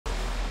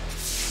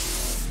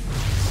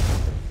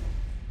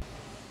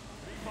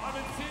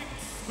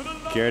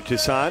Garrett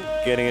Toussaint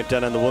getting it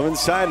done on the women's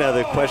side. Now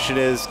the question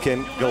is,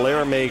 can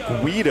Guilherme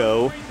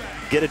Guido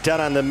get it done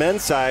on the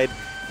men's side?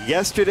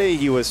 Yesterday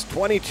he was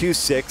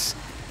 22-6.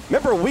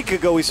 Remember a week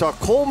ago we saw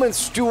Coleman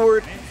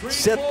Stewart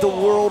set the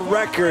world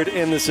record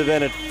in this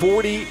event at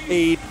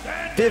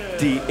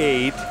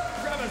 48-58.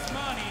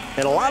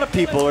 And a lot of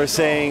people are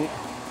saying,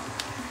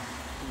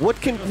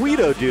 what can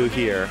Guido do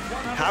here?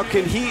 How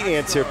can he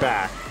answer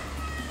back?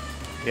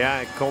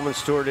 Yeah, Coleman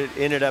Stewart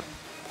ended up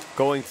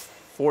going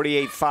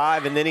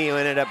 48-5, and then he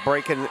ended up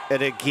breaking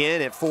it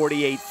again at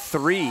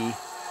 48-3.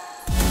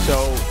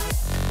 So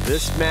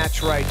this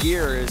match right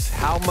here is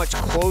how much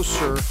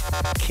closer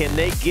can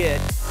they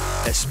get,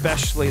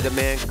 especially the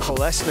man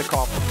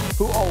Kolesnikov,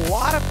 who a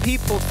lot of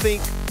people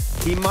think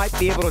he might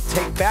be able to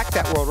take back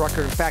that world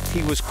record. In fact,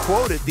 he was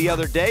quoted the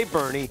other day,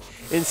 Bernie,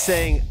 in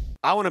saying,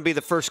 I want to be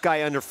the first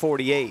guy under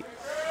 48.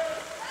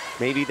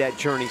 Maybe that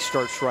journey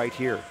starts right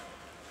here.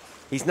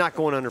 He's not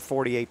going under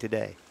 48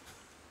 today.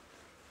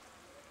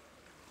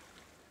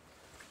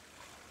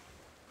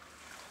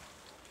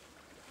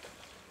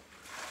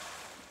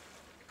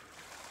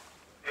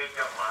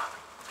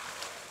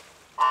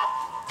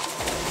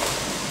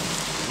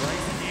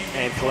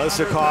 And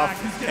Kolesnikov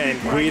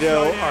and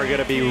Guido are going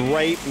to be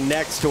right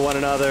next to one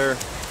another,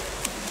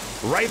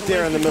 right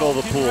there in the middle of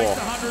the pool.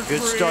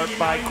 Good start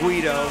by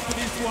Guido.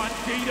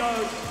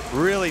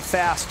 Really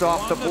fast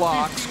off the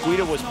blocks.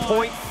 Guido was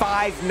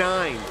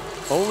 0.59.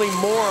 Only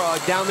Mora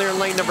down there in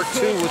lane number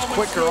 2 was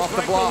quicker off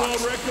the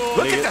blocks.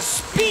 Look at the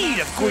speed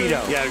of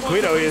Guido. Yeah,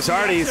 Guido has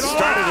already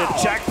started to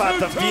jackpot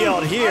the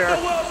field here.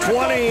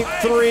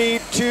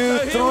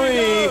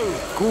 23-2-3.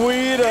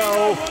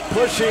 Guido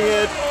pushing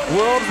it.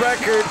 World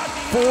record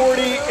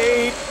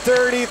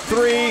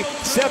 48-33,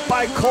 set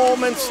by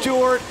Coleman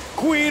Stewart.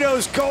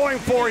 Guido's going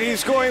for it.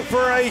 He's going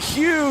for a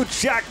huge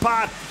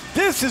jackpot.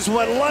 This is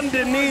what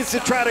London needs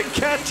to try to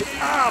catch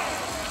up.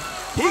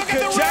 He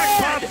could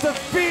jackpot the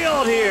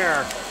field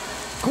here.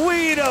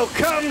 Guido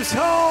comes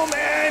home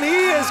and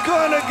he is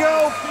going to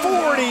go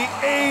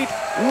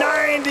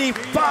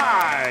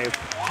 48-95.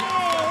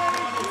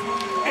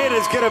 It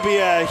is going to be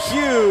a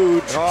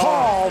huge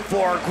haul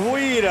for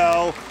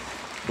Guido.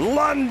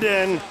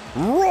 London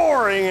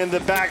roaring in the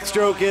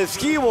backstroke as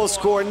he will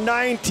score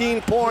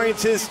 19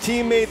 points. His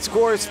teammate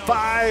scores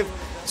 5.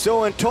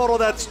 So in total,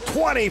 that's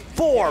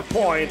 24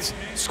 points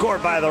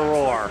scored by the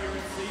Roar.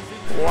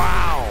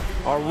 Wow.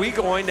 Are we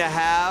going to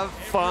have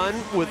fun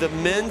with the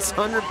men's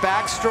 100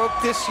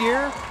 backstroke this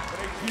year?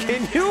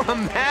 Can you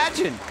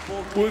imagine?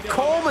 With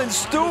Coleman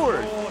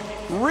Stewart,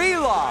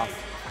 Relov,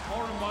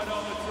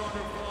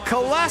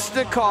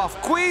 Kolesnikov,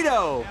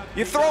 Guido.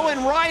 You throw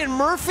in Ryan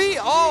Murphy?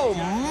 Oh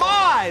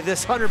my,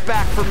 this 100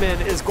 back for men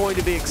is going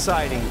to be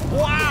exciting.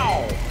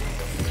 Wow.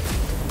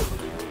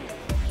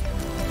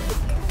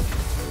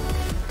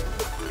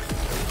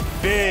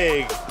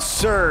 Big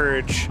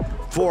surge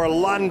for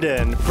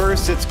London.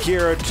 First it's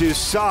Garrett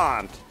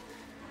Toussaint.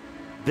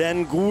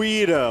 Then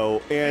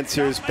Guido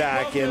answers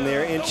back in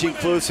there, inching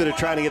closer to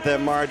trying to get that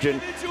margin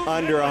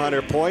under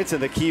 100 points.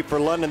 And the key for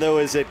London, though,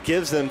 is it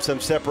gives them some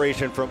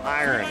separation from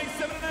Iron.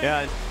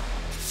 Yeah,